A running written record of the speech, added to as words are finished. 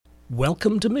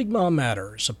Welcome to Mi'kmaq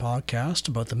Matters, a podcast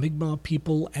about the Mi'kmaq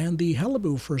people and the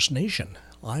Qalipu First Nation.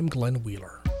 I'm Glenn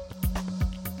Wheeler.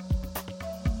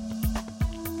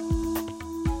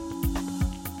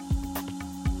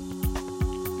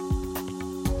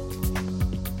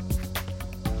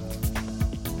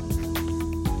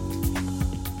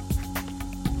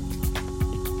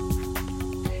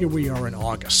 Here we are in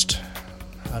August.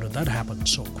 How did that happen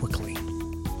so quickly?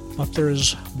 But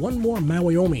there's one more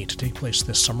Mawiomi to take place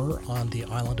this summer on the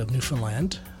island of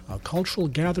Newfoundland, a cultural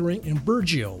gathering in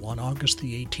Burgeo on August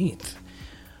the 18th.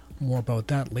 More about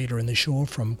that later in the show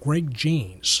from Greg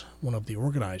Janes, one of the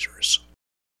organizers.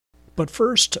 But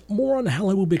first, more on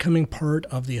Qalipu becoming part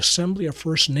of the Assembly of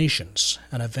First Nations,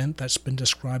 an event that's been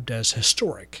described as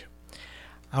historic.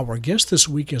 Our guest this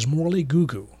week is Morley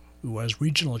Gugu, who as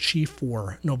regional chief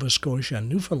for Nova Scotia and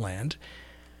Newfoundland,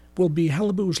 will be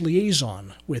Qalipu's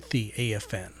liaison with the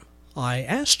AFN. I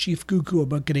asked Chief Gugu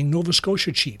about getting Nova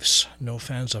Scotia chiefs, no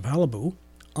fans of Qalipu,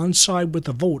 on side with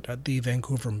the vote at the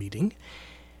Vancouver meeting,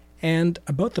 and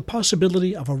about the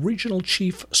possibility of a regional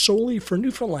chief solely for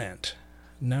Newfoundland,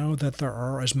 now that there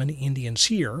are as many Indians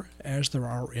here as there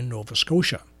are in Nova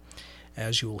Scotia.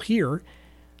 As you'll hear,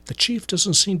 the chief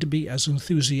doesn't seem to be as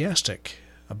enthusiastic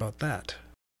about that.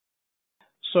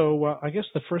 So I guess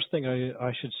the first thing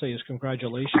I should say is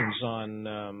congratulations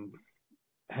on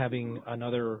having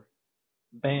another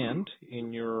band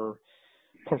in your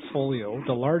portfolio,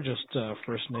 the largest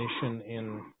First Nation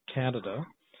in Canada.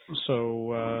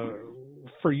 So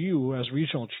for you as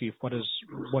regional chief, what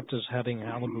does having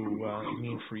Qalipu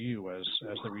mean for you as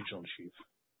the regional chief?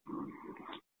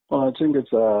 Well, I think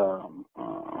it's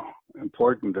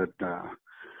important that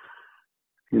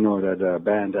that a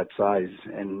band that size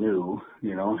and new,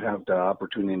 have the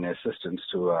opportunity and assistance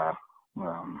to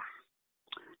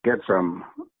get from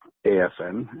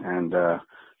AFN, and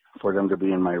for them to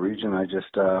be in my region, I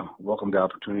just welcome the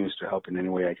opportunities to help in any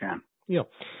way I can. Yeah.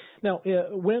 Now,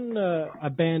 when a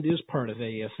band is part of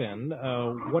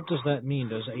AFN, what does that mean?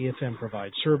 Does AFN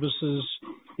provide services?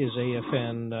 Is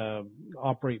AFN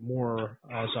operate more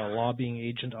as a lobbying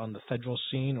agent on the federal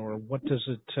scene, or what does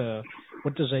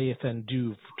AFN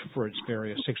do for its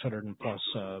various 600 and plus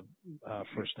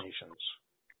First Nations?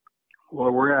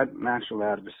 Well, we're at National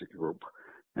Advocacy Group,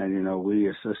 and we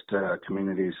assist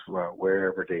communities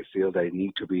wherever they feel they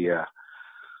need to be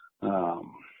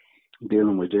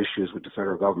dealing with issues with the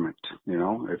federal government.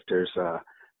 If there's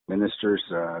ministers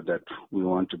that we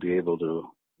want to be able to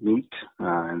meet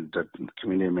and that the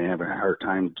community may have a hard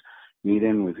time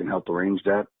meeting, we can help arrange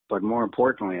that. But more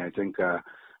importantly, I think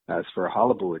as for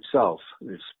Qalipu itself,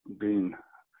 it's been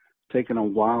taken a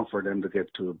while for them to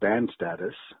get to band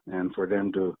status and for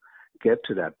them to get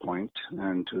to that point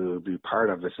and to be part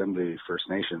of Assembly First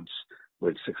Nations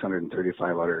with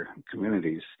 635 other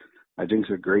communities. I think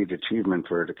it's a great achievement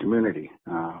for the community.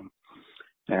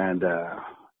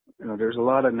 There's a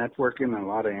lot of networking and a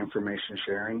lot of information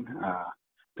sharing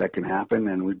that can happen,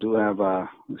 and we do have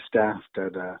staff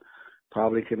that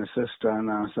probably can assist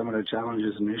on some of the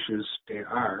challenges and issues they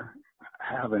are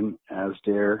having as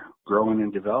they're growing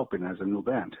and developing as a new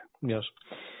band. Yes.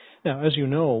 Now, as you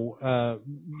know,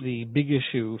 the big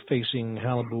issue facing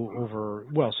Qalipu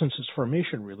since its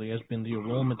formation really has been the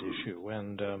enrollment issue,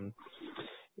 and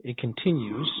it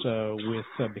continues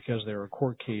because there are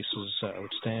court cases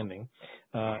outstanding.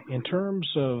 In terms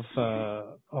of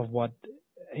what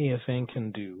AFN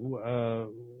can do,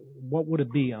 what would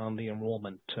it be on the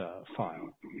enrollment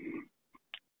file?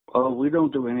 Well, we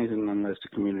don't do anything unless the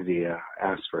community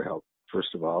asks for help,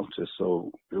 first of all, just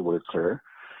so we're clear.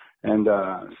 And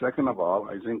second of all,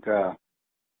 I think, I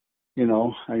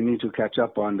need to catch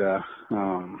up on the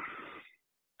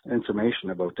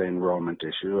information about the enrollment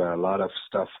issue. A lot of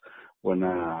stuff when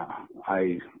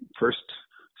I first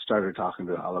started talking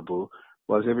to Qalipu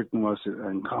was everything was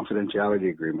in confidentiality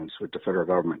agreements with the federal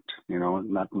government.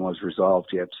 Nothing was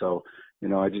resolved yet. So,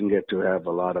 I didn't get to have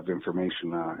a lot of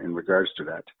information in regards to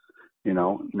that.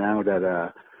 Now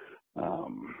that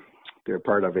they're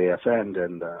part of AFN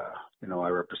and, I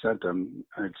represent them,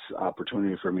 it's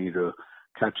opportunity for me to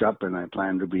catch up, and I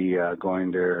plan to be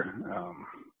going there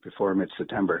before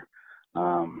mid-September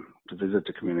to visit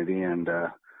the community and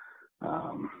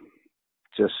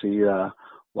just see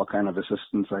what kind of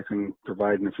assistance I can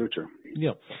provide in the future.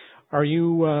 Yeah. Are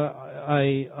you,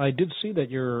 I did see that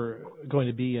you're going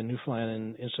to be in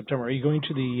Newfoundland in September. Are you going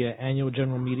to the annual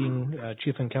general meeting,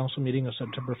 Chief and Council meeting on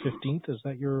September 15th? Is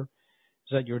that your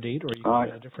date, or are you going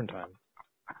at a different time?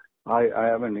 I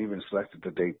haven't even selected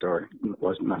the date, or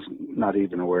was not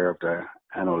even aware of the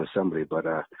annual assembly, but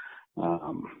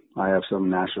I have some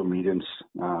national meetings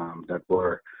that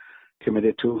were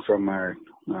committed to from our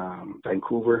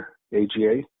Vancouver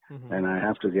AGA, Mm-hmm. and I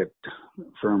have to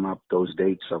firm up those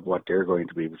dates of what they're going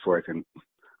to be before I can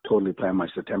totally plan my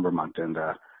September month and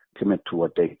commit to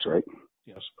what dates, right?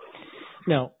 Yes.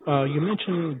 Now, you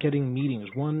mentioned getting meetings.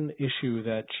 One issue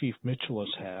that Chief Mitchell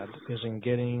has had is in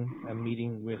getting a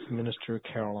meeting with Minister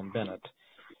Carolyn Bennett.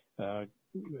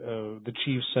 The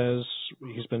chief says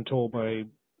he's been told by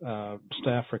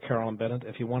staff for Carolyn Bennett,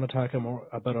 if you want to talk more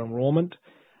about enrollment,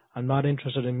 I'm not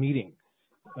interested in meeting.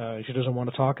 She doesn't want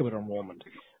to talk about enrollment.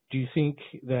 Do you think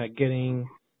that getting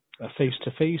a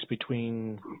face-to-face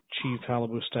between Chief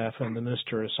Halibu staff and the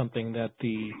minister is something that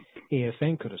the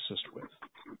AFN could assist with?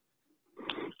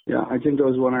 Yeah, I think that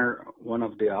was one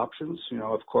of the options.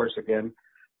 Of course, again,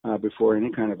 before any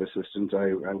kind of assistance,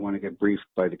 I want to get briefed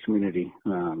by the community,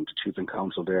 the chief and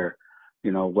council there,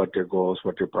 what their goals,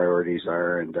 what their priorities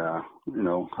are, and,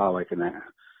 how I can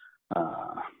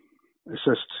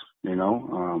assist,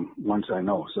 once I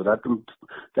know. So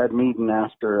that meeting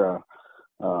after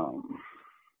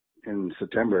in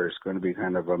September is going to be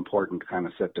kind of important to kind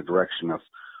of set the direction of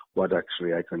what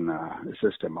actually I can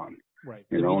assist him on. Right.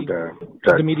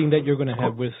 The meeting that you're going to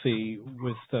have with the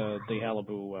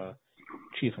Halibu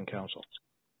chief and council.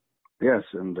 Yes,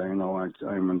 and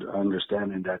I'm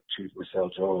understanding that Chief Michelle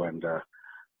Joe and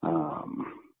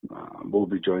will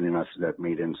be joining us at that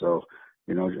meeting. So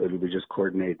it'll be just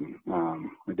coordinating.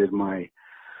 I did my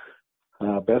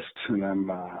best and I'm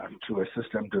to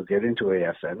assist them to get into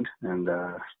AFN, and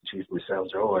Chief Michelle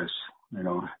Joe has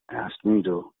asked me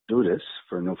to do this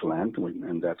for Newfoundland,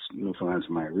 and that's Newfoundland's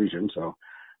my region. So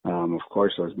of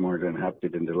course I was more than happy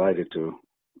and delighted to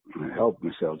help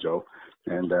Michelle Joe,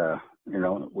 and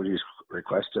with his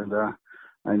request. And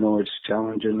I know it's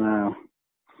challenging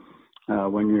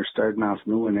when you're starting off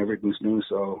new and everything's new.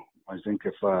 So I think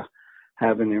if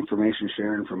having information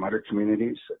sharing from other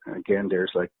communities, again,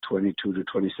 there's like 22 to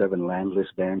 27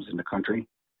 landless bands in the country,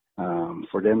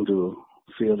 for them to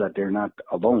feel that they're not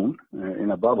alone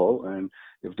in a bubble, and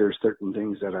if there's certain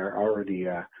things that are already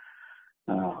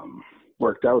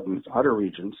worked out in other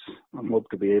regions, I hope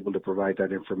to be able to provide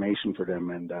that information for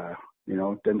them, and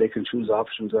then they can choose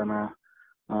options on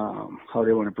how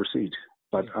they want to proceed.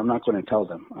 But I'm not going to tell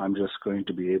them. I'm just going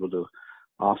to be able to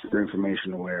offer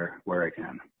information where I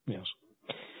can. Yes.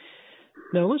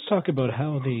 Now let's talk about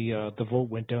how the vote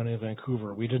went down in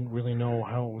Vancouver. We didn't really know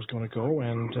how it was going to go,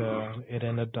 and it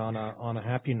ended on a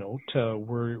happy note.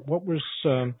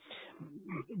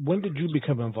 When did you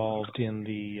become involved in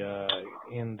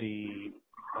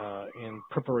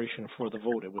preparation for the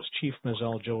vote? It was Chief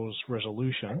Michelle Joe's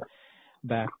resolution,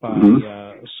 backed by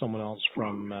someone else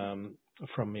from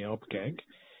Meopgag.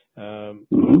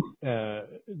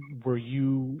 Were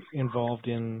you involved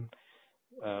in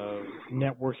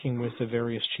networking with the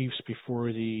various chiefs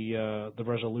before the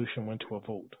resolution went to a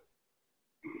vote?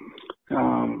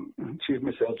 Chief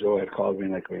Michelle Joe had called me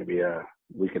like maybe a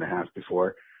week and a half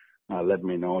before, let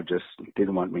me know, just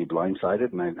didn't want me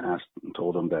blindsided, and I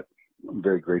told him that I'm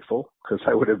very grateful, because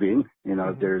I would have been,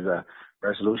 there's a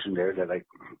resolution there that I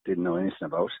didn't know anything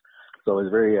about. So I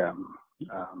was very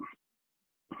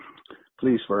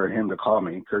pleased for him to call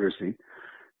me, courtesy,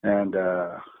 and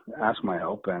ask my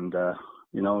help. And the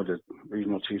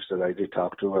regional chiefs that I did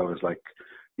talk to, I was like,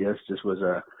 yes, this was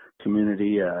a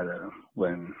community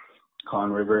when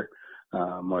Conn River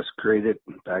was created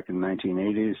back in the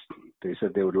 1980s. They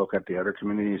said they would look at the other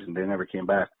communities, and they never came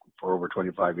back for over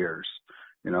 25 years.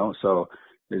 So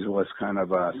this was kind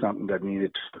of something that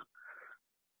needed to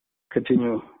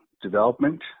continue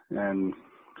development, and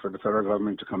for the federal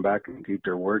government to come back and keep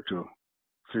their word to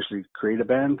officially create a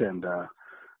band, and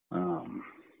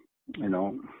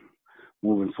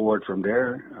moving forward from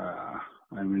there,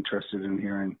 I'm interested in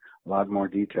hearing a lot more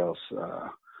details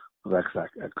of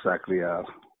exactly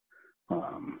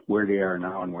where they are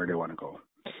now and where they want to go.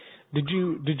 Did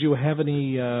you have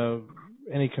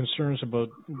any concerns about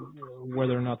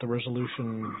whether or not the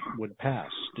resolution would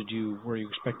pass? Were you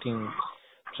expecting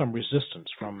some resistance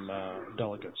from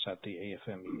delegates at the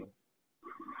AFM meeting?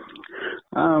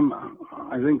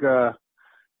 I think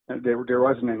there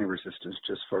wasn't any resistance,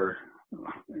 just for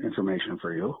information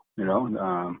for you,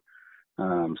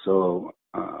 So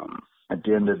at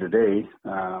the end of the day,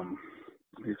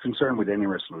 you're concerned with any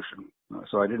resolution.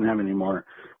 So I didn't have any more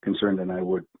concern than I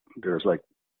would. There's like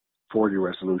 40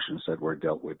 resolutions that were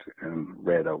dealt with and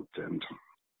read out. And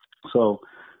so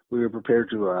we were prepared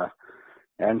to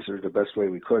answer the best way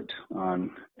we could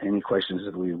on any questions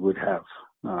that we would have.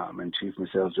 And Chief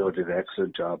Michelle Joe did an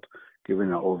excellent job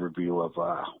giving an overview of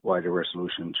why the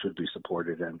resolution should be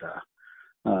supported. And,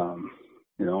 I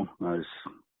was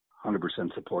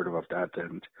 100% supportive of that.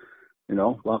 And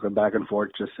walking back and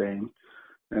forth, just saying,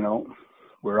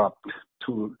 we're up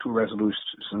two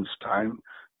resolutions time.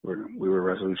 We were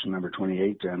resolution number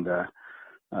 28, and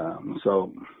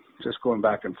so just going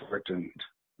back and forth and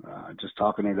just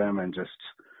talking to them and just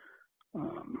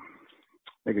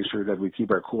making sure that we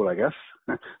keep our cool, I guess,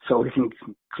 so we can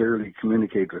clearly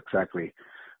communicate exactly.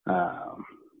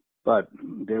 But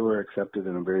they were accepted,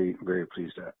 and I'm very, very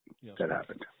pleased that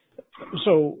happened.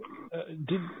 So,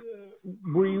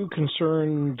 were you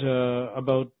concerned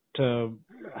about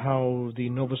how the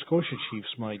Nova Scotia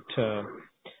Chiefs might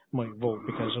vote?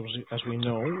 Because as we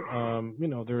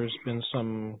know, there has been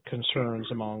some concerns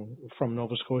from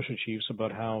Nova Scotia Chiefs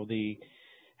about how the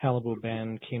Qalipu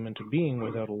ban came into being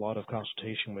without a lot of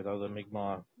consultation with other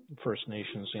Mi'kmaq First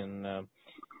Nations in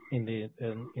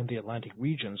the Atlantic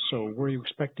region. So, were you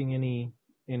expecting any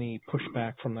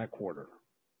pushback from that quarter?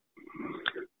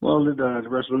 Well, the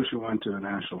resolution went to the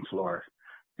national floor,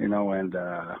 and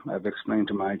I've explained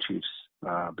to my chiefs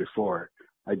before,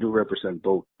 I do represent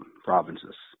both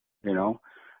provinces,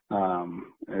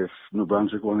 If New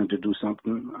Brunswick wanted to do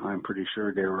something, I'm pretty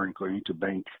sure they weren't going to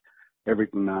bank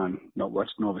everything on what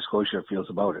Nova Scotia feels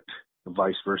about it,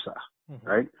 vice versa,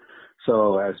 right?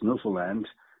 So as Newfoundland,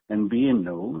 and being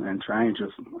new and trying to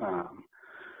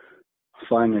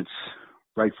find its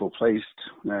rightful place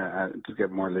to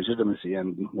get more legitimacy,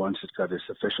 and once it got its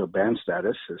official band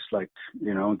status, it's like,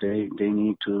 they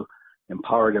need to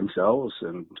empower themselves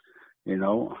and,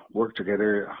 work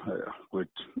together with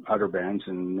other bands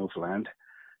in Newfoundland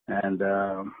and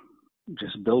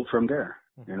just build from there,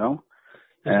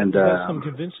 And that's some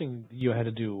convincing you had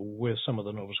to do with some of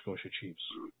the Nova Scotia Chiefs.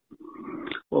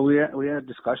 Well, we had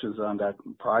discussions on that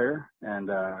prior, and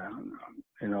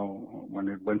when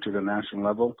it went to the national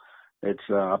level, it's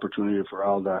an opportunity for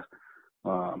all the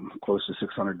close to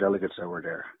 600 delegates that were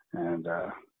there, and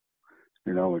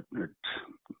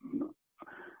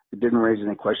it didn't raise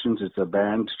any questions. It's a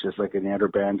band, just like any other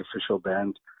band, official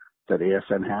band that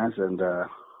AFN has, and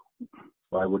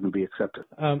why wouldn't it be accepted?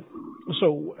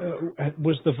 So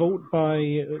was the vote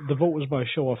was by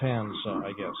show of hands,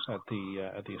 I guess, at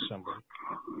the assembly?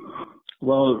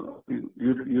 Well,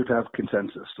 you'd have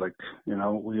consensus,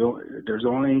 there's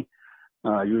only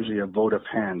usually a vote of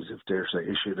hands if there's an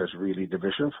issue that's really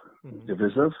divisive.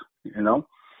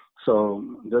 So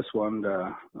this one,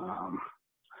 the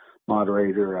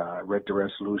moderator read the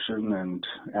resolution and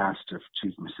asked if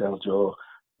Chief Michelle Joe,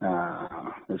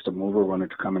 as the mover, wanted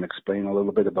to come and explain a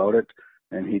little bit about it,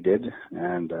 and he did.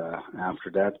 And after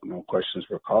that, no questions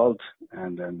were called,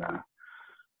 and then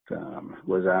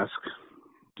was asked,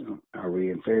 are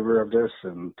we in favor of this,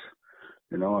 and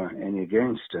any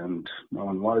against, and no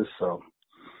one was. So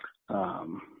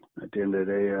at the end of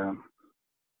the day,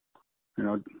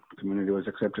 the community was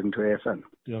accepted into AFN.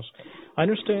 Yes, I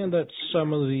understand that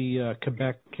some of the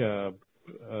Quebec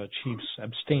chiefs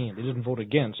abstained. They didn't vote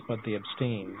against, but they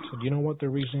abstained. So do you know what their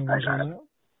reasoning was on that?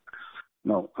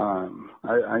 No,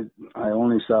 I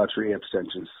only saw 3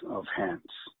 abstentions of hands,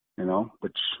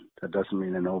 which that doesn't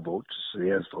mean a no vote, it's a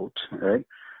yes vote, right?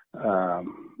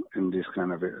 In these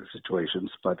kind of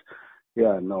situations. But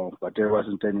yeah, no, but there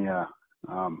wasn't any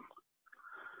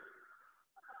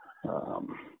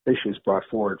issues brought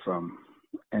forward from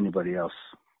anybody else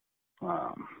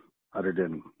other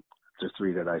than the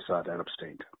 3 that I saw that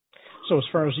abstained. So as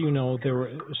far as you know,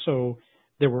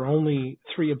 there were only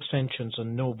 3 abstentions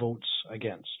and no votes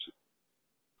against.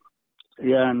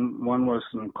 Yeah, and one was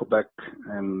in Quebec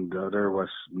and the other was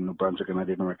New Brunswick, and I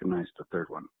didn't recognize the third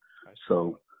one.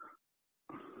 So,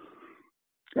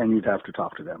 and you'd have to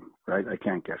talk to them, right? I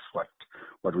can't guess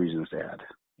what reasons they had.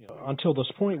 Until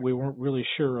this point, we weren't really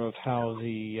sure of how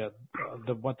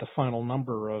what the final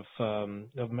number of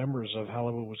members of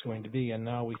Qalipu was going to be, and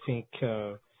now we think,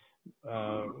 of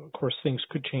course, things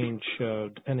could change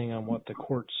depending on what the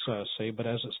courts say. But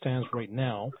as it stands right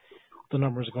now, the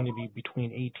number is going to be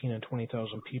between 18 and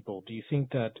 20,000 people. Do you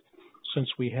think that since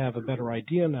we have a better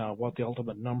idea now what the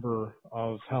ultimate number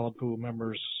of Qalipu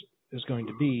members is going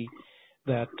to be,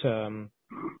 that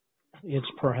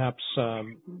it's perhaps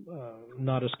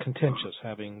not as contentious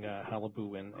having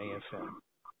Qalipu and AFN?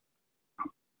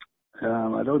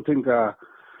 I don't think,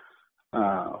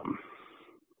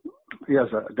 yes,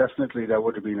 definitely that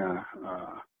would have been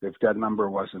if that number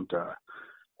wasn't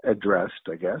addressed,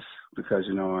 I guess, because,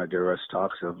 there was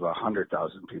talks of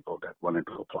 100,000 people that wanted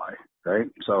to apply, right?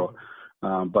 So,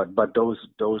 but those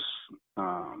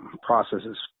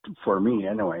processes, for me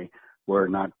anyway, were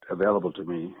not available to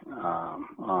me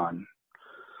on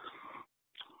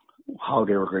how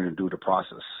they were going to do the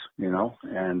process,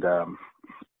 and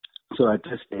so at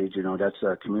this stage, that's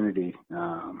a community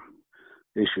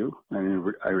issue,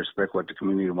 and I respect what the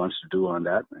community wants to do on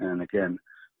that. And again,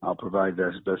 I'll provide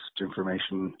the best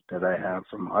information that I have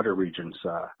from other regions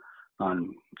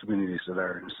on communities that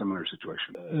are in a similar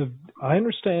situation. I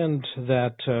understand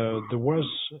that there was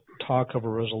talk of a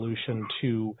resolution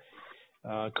to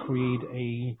create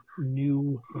a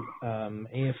new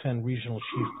AFN regional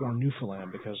chief for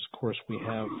Newfoundland, because of course we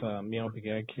have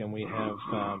Miawpigek and we have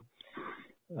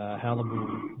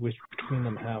Qalipu, which between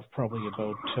them have probably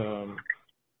about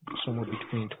somewhere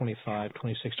between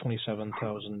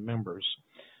 27,000 members.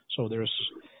 So there's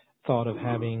thought of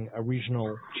having a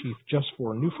regional chief just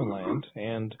for Newfoundland,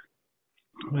 and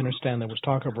I understand there was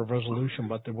talk of a resolution,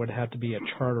 but there would have to be a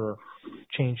charter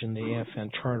change in the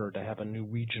AFN charter to have a new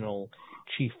regional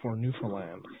chief for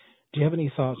Newfoundland. Do you have any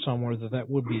thoughts on whether that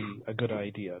would be a good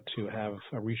idea to have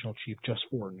a regional chief just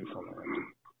for Newfoundland?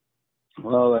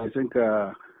 Well, I think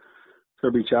there'll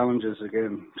be challenges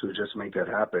again to just make that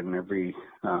happen. Every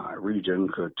region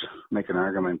could make an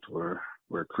argument where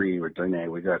we're Cree, we're Dene,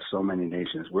 we got so many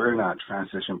nations. We're in a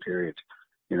transition period,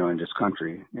 in this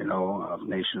country, of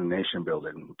nation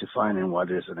building, defining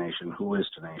what is a nation, who is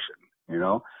the nation,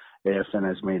 AFN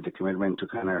has made the commitment to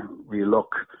kind of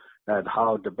relook at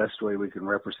how the best way we can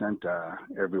represent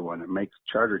everyone and make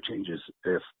charter changes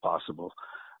if possible,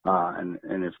 and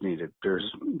if needed.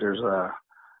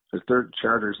 The third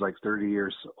charter is like 30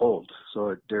 years old,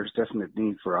 so there's definite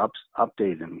need for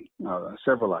updating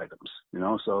several items,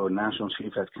 So National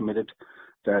Chief had committed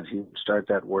that he would start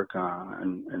that work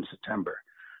in September.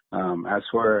 As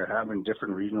for having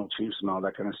different regional chiefs and all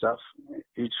that kind of stuff,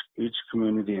 each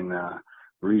community in the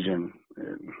region,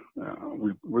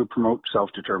 we promote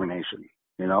self-determination,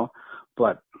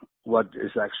 but what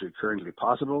is actually currently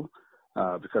possible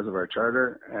because of our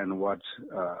charter and what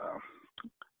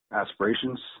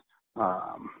aspirations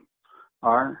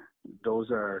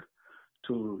those are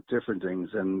two different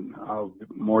things, and I'll be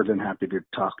more than happy to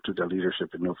talk to the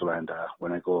leadership in Newfoundland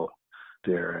when I go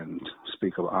there and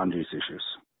speak on these issues.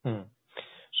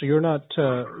 So you're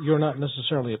not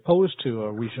necessarily opposed to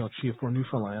a regional chief for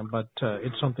Newfoundland, but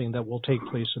it's something that will take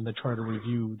place in the charter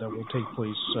review that will take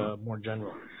place more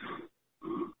general.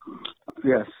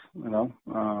 Yes,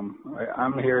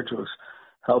 I'm here to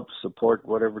help support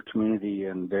whatever community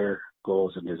and their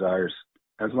goals and desires,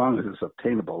 as long as it's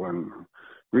obtainable and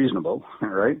reasonable,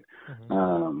 right?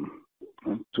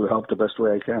 To help the best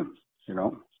way I can,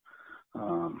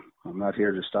 I'm not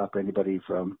here to stop anybody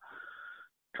from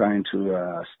trying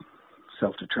to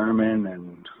self-determine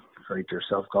and create their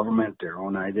self-government, their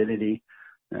own identity,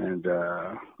 and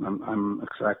I'm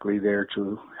exactly there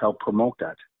to help promote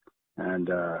that. And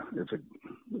if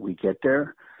we get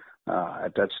there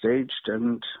at that stage,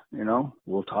 then,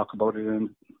 we'll talk about it and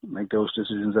make those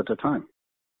decisions at the time.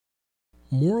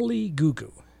 Morley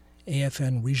Gugu,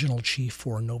 AFN Regional Chief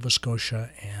for Nova Scotia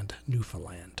and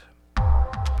Newfoundland.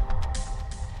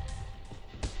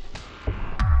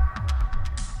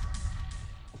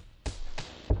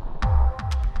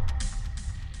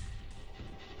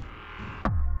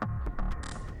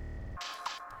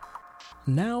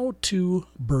 Now to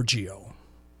Burgeo.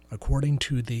 According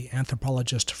to the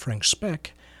anthropologist Frank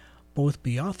Speck, both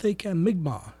Beothuk and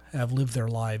Mi'kmaq have lived their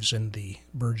lives in the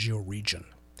Burgeo region.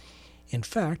 In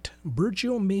fact,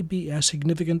 Burgeo may be as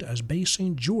significant as Bay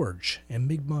St. George in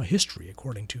Mi'kmaq history,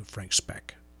 according to Frank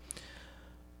Speck.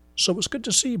 So it's good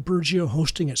to see Burgeo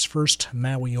hosting its first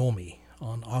Mawiomi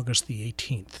on August the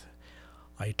 18th.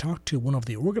 I talked to one of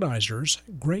the organizers,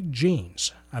 Greg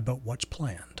Janes, about what's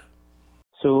planned.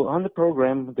 So on the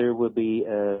program, there will be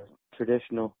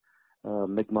traditional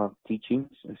Mi'kmaq teachings.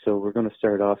 So we're going to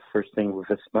start off first thing with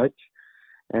a smudge.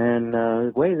 And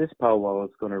the way this powwow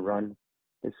is going to run,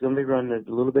 it's going to be run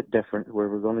a little bit different, where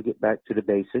we're going to get back to the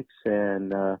basics.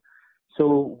 And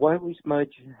so why we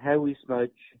smudge, how we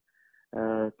smudge,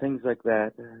 things like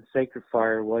that. Sacred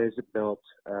fire, why is it built?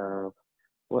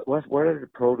 What are the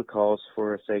protocols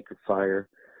for a sacred fire?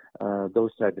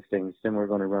 Those type of things. Then we're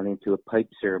going to run into a pipe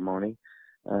ceremony.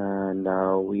 And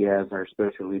we have our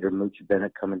spiritual leader, Mooch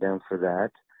Bennett, coming down for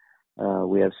that.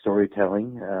 We have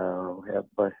storytelling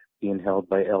being held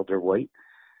by Elder White.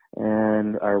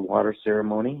 And our water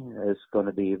ceremony is going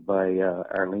to be by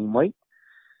Arlene White.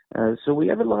 So we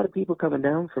have a lot of people coming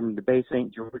down from the Bay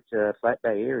St. George Flat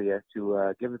Bay area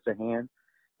to give us a hand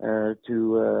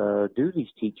to do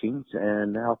these teachings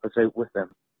and help us out with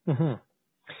them. Mm-hmm.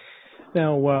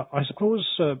 Now, I suppose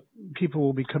people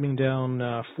will be coming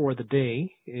down for the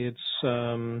day. It's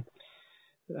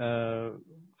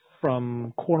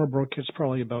from Corner Brook, it's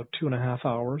probably about 2.5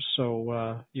 hours,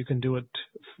 so you can do it.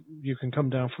 You can come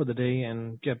down for the day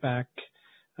and get back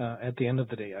at the end of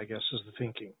the day, I guess, is the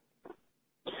thinking.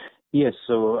 Yes,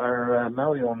 so our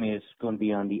Maui Omi is going to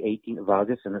be on the 18th of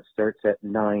August, and it starts at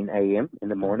 9 a.m. in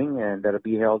the morning, and that'll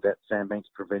be held at Sandbanks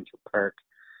Provincial Park.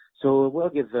 So it will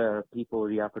give people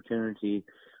the opportunity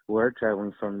who are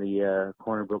traveling from the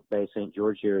Corner Brook Bay St.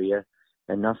 George area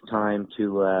enough time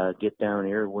to get down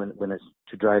here when it's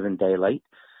to drive in daylight.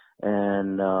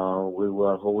 And we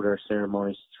will hold our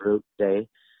ceremonies throughout the day,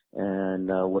 and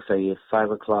with a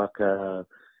 5 o'clock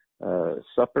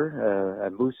supper,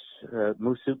 a moose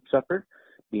soup supper,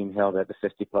 being held at the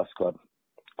 50 Plus Club.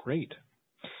 Great.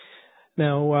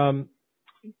 Now,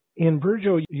 in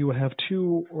Burgeo, you have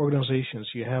two organizations.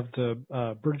 You have the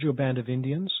Burgeo Band of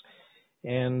Indians,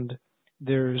 and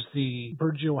there's the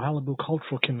Burgeo Halibu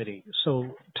Cultural Committee.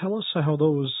 So tell us how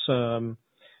those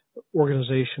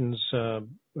organizations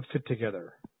fit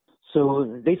together.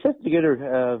 So they fit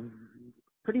together.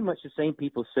 Pretty much the same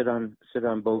people sit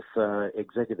on both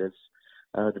executives.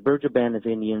 The Burgeo Band of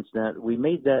Indians. Now we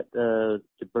made that the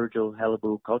Burgeo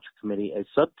Halibu Culture Committee a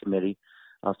subcommittee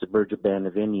of the Burgeo Band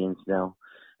of Indians now,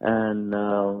 and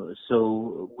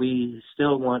so we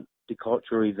still want the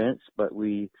cultural events, but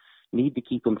we need to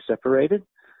keep them separated.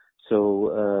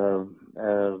 So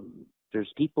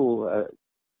there's people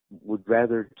would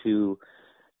rather to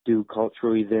do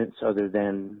cultural events other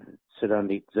than sit on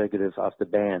the executive of the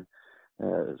band.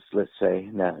 Let's say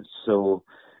that. So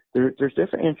there's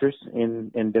different interests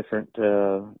in the different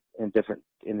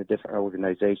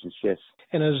organizations. Yes.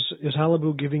 And is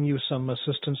Halibu giving you some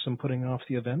assistance in putting off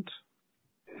the event?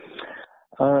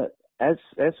 As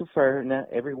so far, not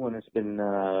everyone has been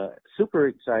super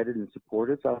excited and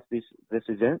supportive of this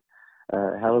event.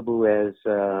 Halibu has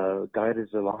guided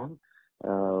us along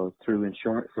through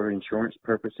insurance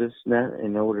purposes. Now,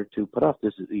 in order to put off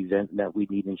this event, that we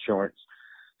need insurance.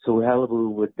 So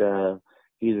Halibu would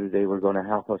either they were going to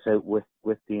help us out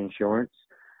with the insurance,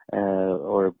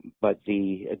 but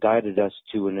they guided us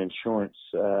to an insurance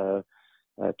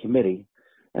committee,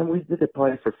 and we did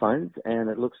apply for funds, and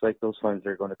it looks like those funds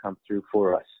are going to come through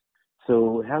for us.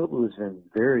 So Halibu has been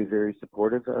very, very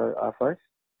supportive of us,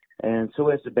 and so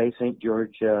has the Bay St.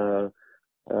 George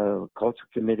Culture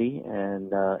Committee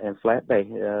and Flat Bay.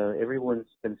 Everyone's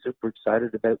been super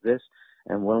excited about this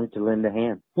and willing to lend a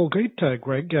hand. Well, great,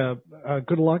 Greg.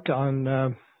 Good luck on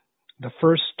the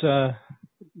first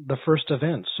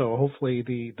event. So hopefully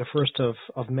the first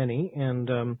of many, and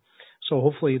so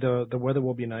hopefully the weather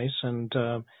will be nice. And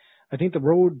I think the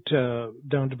road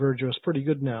down to Burgeo is pretty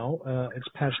good now. It's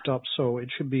patched up, so it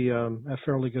should be a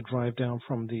fairly good drive down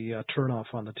from the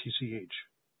turnoff on the TCH.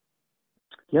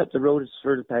 Yep, the road is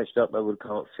sort of patched up. I would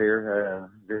call it fair,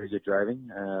 very good driving.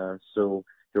 So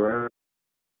there are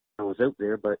roads out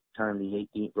there, but time the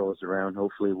 18th rolls around,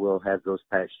 hopefully we'll have those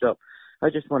patched up. I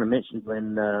just want to mention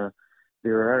when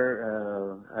there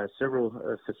are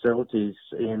several facilities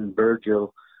in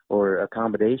Burgeo or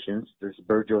accommodations. There's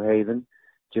Burgeo Haven,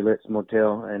 Gillette's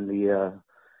Motel, and the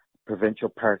Provincial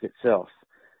Park itself.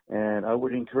 And I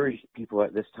would encourage people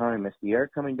at this time, if you are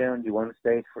coming down, you want to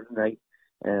stay for the night,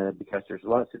 because there's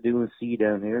lots to do and see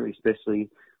down here, especially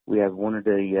we have one of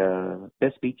the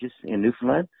best beaches in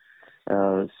Newfoundland.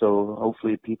 So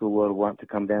hopefully people will want to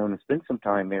come down and spend some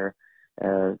time there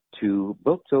to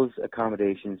book those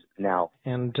accommodations now.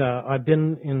 And I've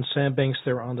been in Sandbanks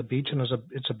there on the beach, and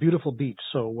it's a beautiful beach.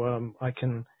 So I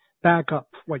can back up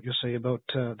what you say about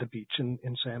the beach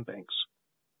in Sandbanks.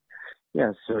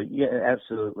 Yeah, so yeah,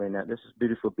 absolutely. Now, this is a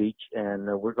beautiful beach, and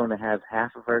we're going to have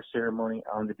half of our ceremony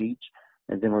on the beach,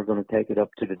 and then we're going to take it up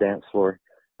to the dance floor,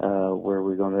 where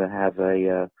we're going to have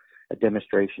a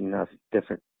demonstration of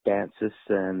different dances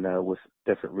and with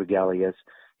different regalias,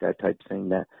 that type of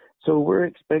thing. So we're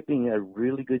expecting a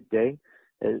really good day.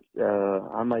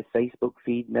 On my Facebook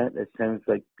feed, it sounds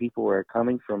like people are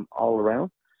coming from all around.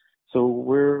 So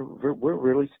we're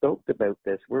really stoked about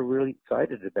this. We're really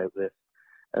excited about this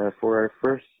for our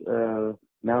first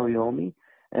Maui Omi,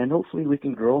 and hopefully we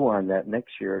can grow on that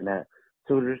next year. And that,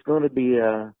 so there's going to be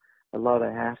a lot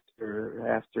of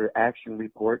after action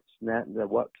reports. And that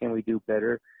what can we do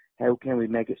better? How can we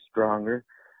make it stronger?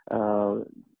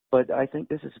 But I think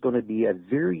this is going to be a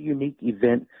very unique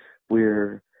event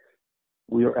where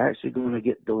we are actually going to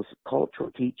get those cultural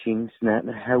teachings,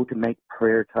 how to make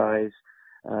prayer ties,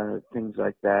 things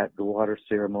like that. The water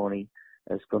ceremony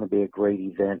is going to be a great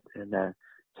event. And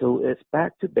so it's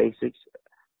back to basics.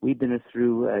 We've been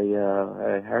through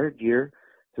a hard year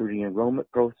through the enrollment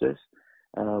process.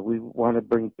 We want to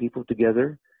bring people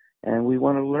together, and we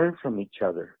want to learn from each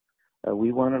other.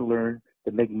 We want to learn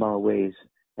the Mi'kmaq ways,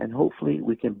 and hopefully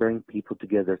we can bring people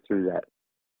together through that.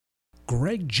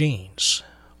 Greg Janes,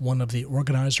 one of the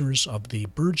organizers of the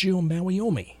Burgeo Maui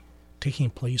Omi,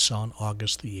 taking place on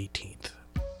August the 18th.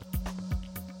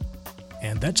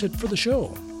 And that's it for the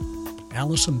show.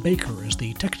 Allison Baker is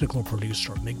the technical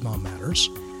producer of Mi'kmaq Matters.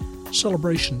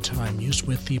 Celebration time used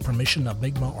with the permission of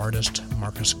Mi'kmaq artist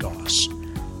Marcus Goss.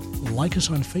 Like us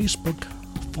on Facebook,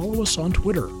 follow us on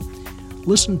Twitter.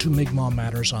 Listen to Mi'kmaq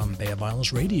Matters on Bay of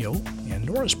Islands Radio and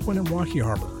Norris Point in Rocky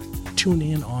Harbor. Tune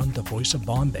in on the Voice of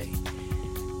Bombay.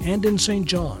 And in St.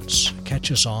 John's,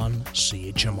 catch us on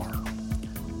CHMR.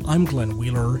 I'm Glenn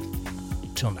Wheeler.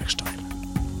 Till next time.